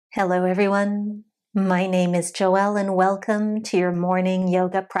Hello everyone, my name is Joelle and welcome to your morning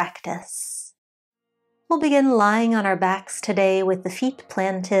yoga practice. We'll begin lying on our backs today with the feet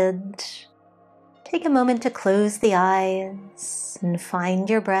planted. Take a moment to close the eyes and find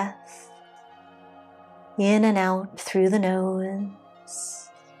your breath in and out through the nose.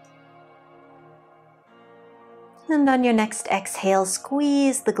 And on your next exhale,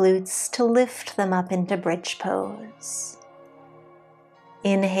 squeeze the glutes to lift them up into bridge pose.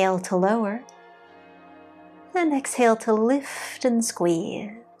 Inhale to lower, and exhale to lift and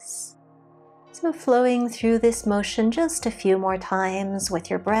squeeze. So flowing through this motion just a few more times with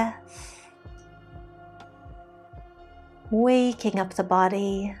your breath. Waking up the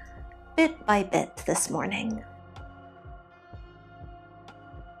body bit by bit this morning.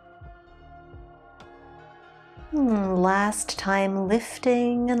 Last time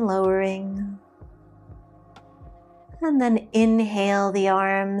lifting and lowering. And then inhale the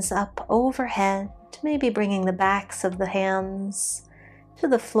arms up overhead, maybe bringing the backs of the hands to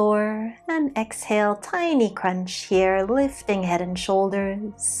the floor, and exhale, tiny crunch here, lifting head and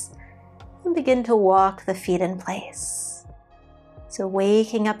shoulders, and begin to walk the feet in place. So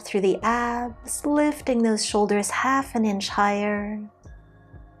waking up through the abs, lifting those shoulders half an inch higher,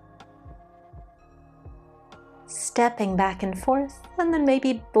 stepping back and forth, and then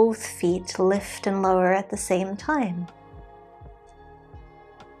maybe both feet lift and lower at the same time.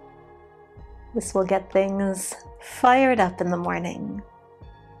 This will get things fired up in the morning.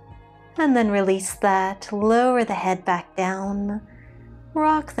 And then release that, lower the head back down,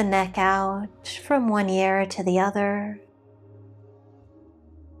 rock the neck out from one ear to the other.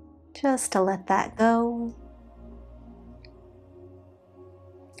 Just to let that go.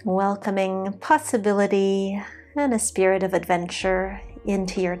 Welcoming possibility and a spirit of adventure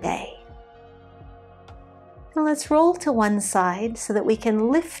into your day. And let's roll to one side so that we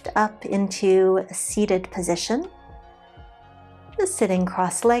can lift up into a seated position. Just sitting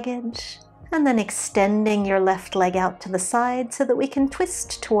cross-legged, and then extending your left leg out to the side so that we can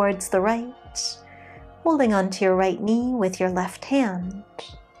twist towards the right, holding onto your right knee with your left hand.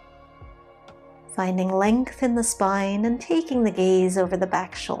 Finding length in the spine and taking the gaze over the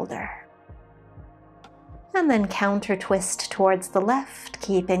back shoulder. And then counter twist towards the left,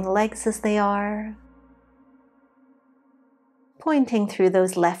 keeping legs as they are. Pointing through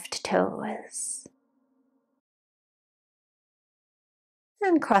those left toes.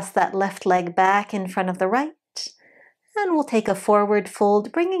 And cross that left leg back in front of the right. And we'll take a forward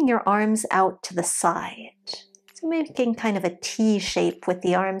fold, bringing your arms out to the side. So making kind of a T shape with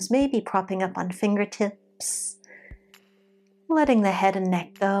the arms, maybe propping up on fingertips. Letting the head and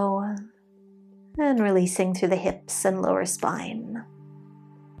neck go. And releasing through the hips and lower spine.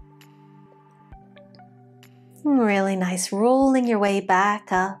 Really nice, rolling your way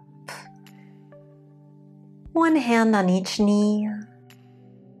back up. One hand on each knee.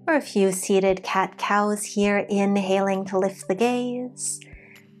 Or a few seated cat-cows here, inhaling to lift the gaze.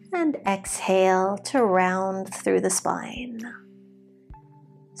 And exhale to round through the spine.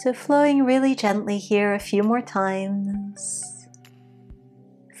 So flowing really gently here a few more times.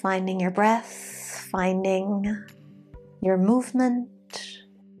 Finding your breath, finding your movement.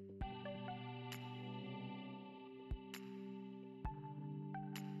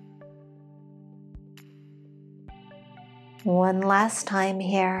 One last time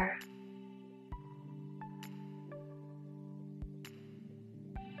here.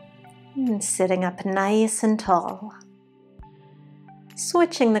 And sitting up nice and tall.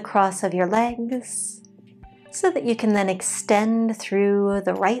 Switching the cross of your legs so that you can then extend through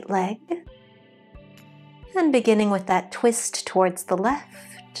the right leg. And beginning with that twist towards the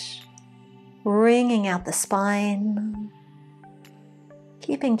left. Wringing out the spine.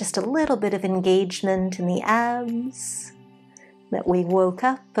 Keeping just a little bit of engagement in the abs that we woke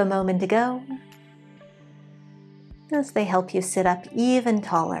up a moment ago, as they help you sit up even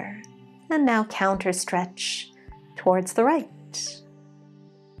taller, and now counter stretch towards the right.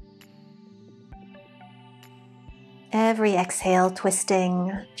 Every exhale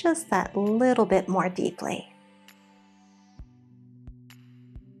twisting just that little bit more deeply.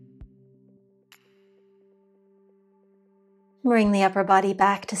 Bring the upper body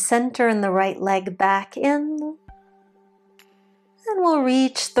back to center and the right leg back in. And we'll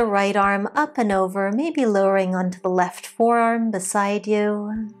reach the right arm up and over, maybe lowering onto the left forearm beside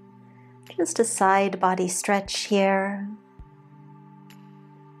you. Just a side body stretch here.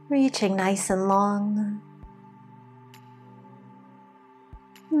 Reaching nice and long.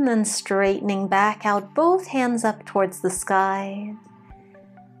 And then straightening back out, both hands up towards the sky.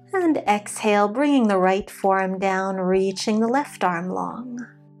 And exhale, bringing the right forearm down, reaching the left arm long.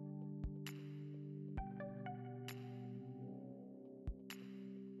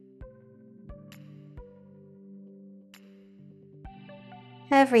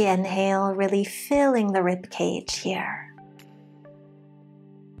 Every inhale really filling the rib cage here.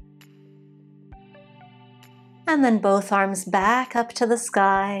 And then both arms back up to the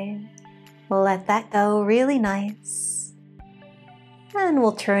sky. Let that go really nice. And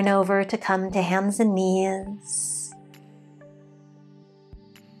we'll turn over to come to hands and knees.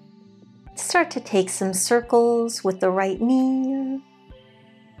 Start to take some circles with the right knee,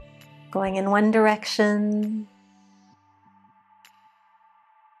 going in one direction,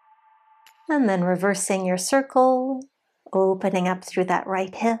 and then reversing your circle, opening up through that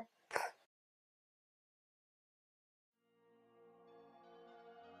right hip.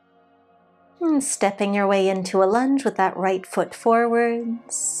 And stepping your way into a lunge with that right foot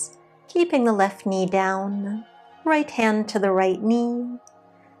forwards, keeping the left knee down, right hand to the right knee,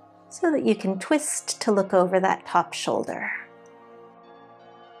 so that you can twist to look over that top shoulder.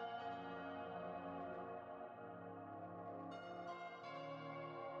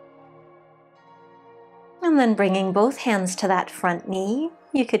 And then bringing both hands to that front knee.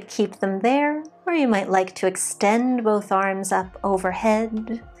 You could keep them there, or you might like to extend both arms up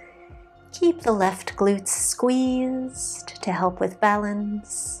overhead. Keep the left glutes squeezed to help with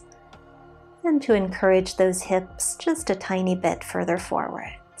balance and to encourage those hips just a tiny bit further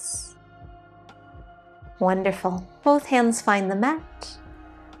forwards. Wonderful. Both hands find the mat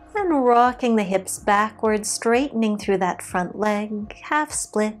and rocking the hips backwards, straightening through that front leg, half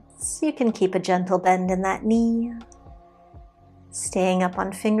splits. You can keep a gentle bend in that knee, staying up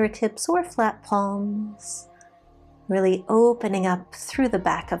on fingertips or flat palms. Really opening up through the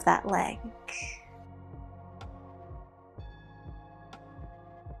back of that leg.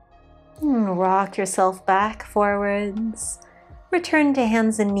 And rock yourself back forwards. Return to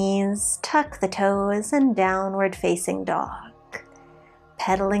hands and knees, tuck the toes, and downward facing dog.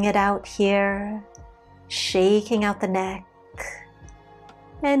 Pedaling it out here, shaking out the neck.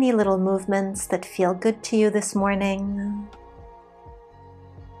 Any little movements that feel good to you this morning.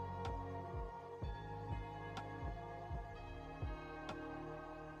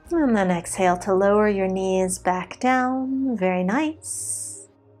 And then exhale to lower your knees back down. Very nice.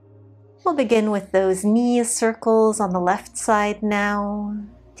 We'll begin with those knee circles on the left side now,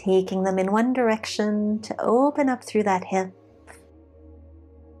 taking them in one direction to open up through that hip.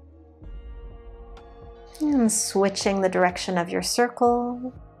 And switching the direction of your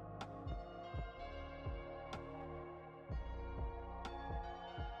circle.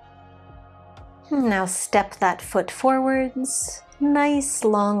 Now step that foot forwards. Nice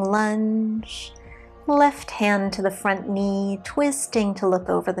long lunge, left hand to the front knee, twisting to look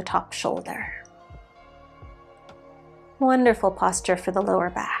over the top shoulder. Wonderful posture for the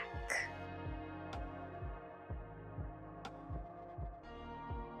lower back.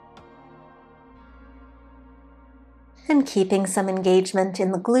 And keeping some engagement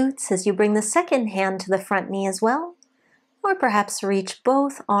in the glutes as you bring the second hand to the front knee as well, or perhaps reach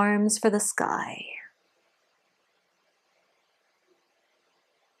both arms for the sky.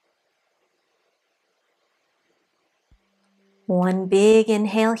 One big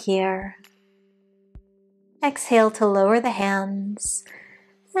inhale here. Exhale to lower the hands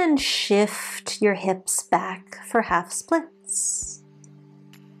and shift your hips back for half splits.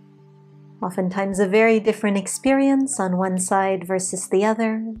 Oftentimes a very different experience on one side versus the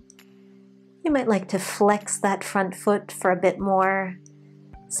other. You might like to flex that front foot for a bit more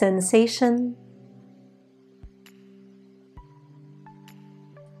sensation.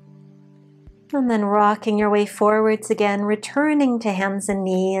 And then rocking your way forwards again, returning to hands and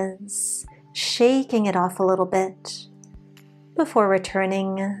knees, shaking it off a little bit before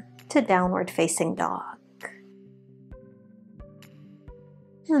returning to downward facing dog.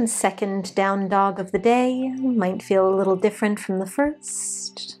 And second down dog of the day might feel a little different from the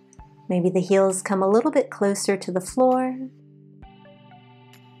first. Maybe the heels come a little bit closer to the floor.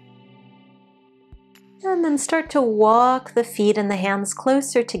 And then start to walk the feet and the hands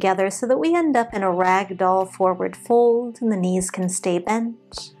closer together so that we end up in a ragdoll forward fold and the knees can stay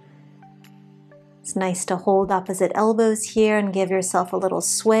bent. It's nice to hold opposite elbows here and give yourself a little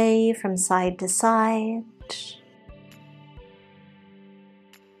sway from side to side.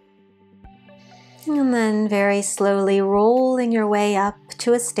 And then very slowly rolling your way up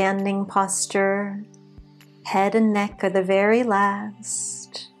to a standing posture. Head and neck are the very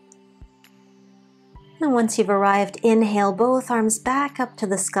last. And once you've arrived, inhale both arms back up to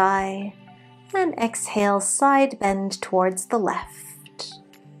the sky and exhale, side bend towards the left.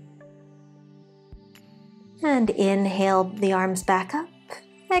 And inhale the arms back up,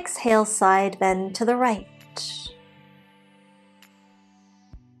 exhale, side bend to the right.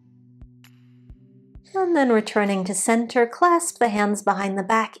 And And then returning to center, clasp the hands behind the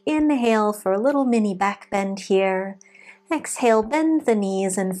back. Inhale for a little mini back bend here. Exhale, bend the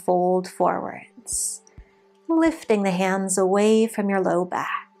knees and fold forwards. Lifting the hands away from your low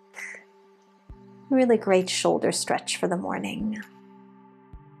back. Really great shoulder stretch for the morning.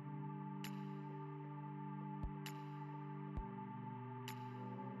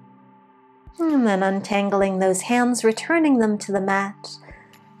 And then untangling those hands, returning them to the mat,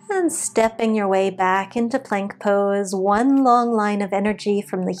 and stepping your way back into plank pose. One long line of energy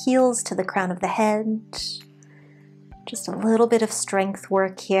from the heels to the crown of the head. Just a little bit of strength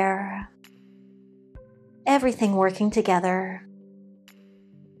work here. Everything working together.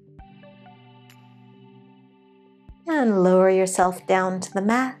 And lower yourself down to the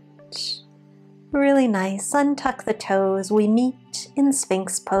mat. Really nice. Untuck the toes. We meet in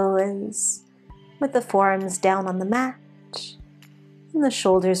Sphinx pose with the forearms down on the mat and the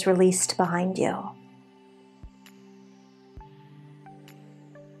shoulders released behind you.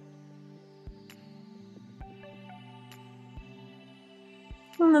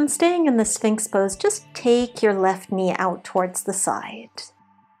 And then staying in the Sphinx pose, just take your left knee out towards the side.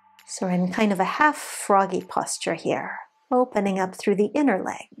 So we're in kind of a half froggy posture here, opening up through the inner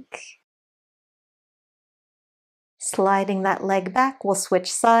leg. Sliding that leg back, we'll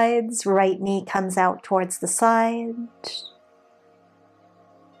switch sides. Right knee comes out towards the side.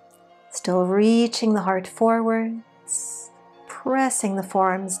 Still reaching the heart forwards, pressing the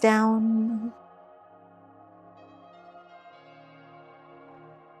forearms down.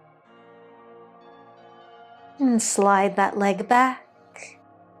 And slide that leg back.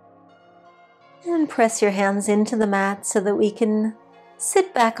 And press your hands into the mat so that we can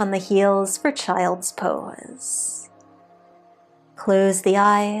sit back on the heels for child's pose. Close the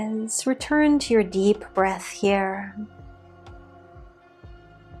eyes, return to your deep breath here.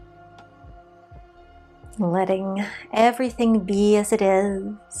 Letting everything be as it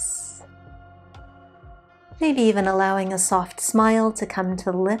is. Maybe even allowing a soft smile to come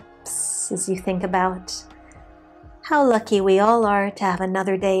to the lips as you think about how lucky we all are to have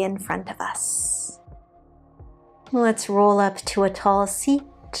another day in front of us. Let's roll up to a tall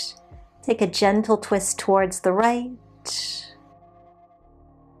seat. Take a gentle twist towards the right.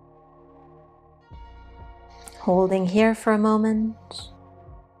 Holding here for a moment.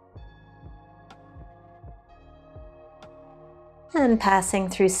 And passing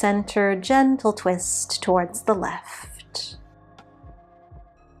through center, gentle twist towards the left.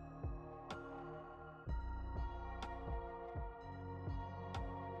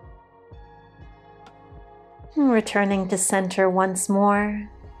 Returning to center once more.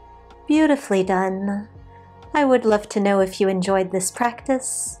 Beautifully done. I would love to know if you enjoyed this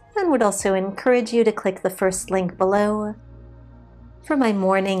practice, and would also encourage you to click the first link below for my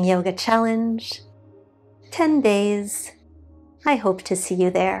morning yoga challenge. 10 days. I hope to see you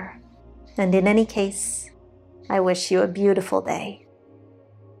there. And in any case, I wish you a beautiful day.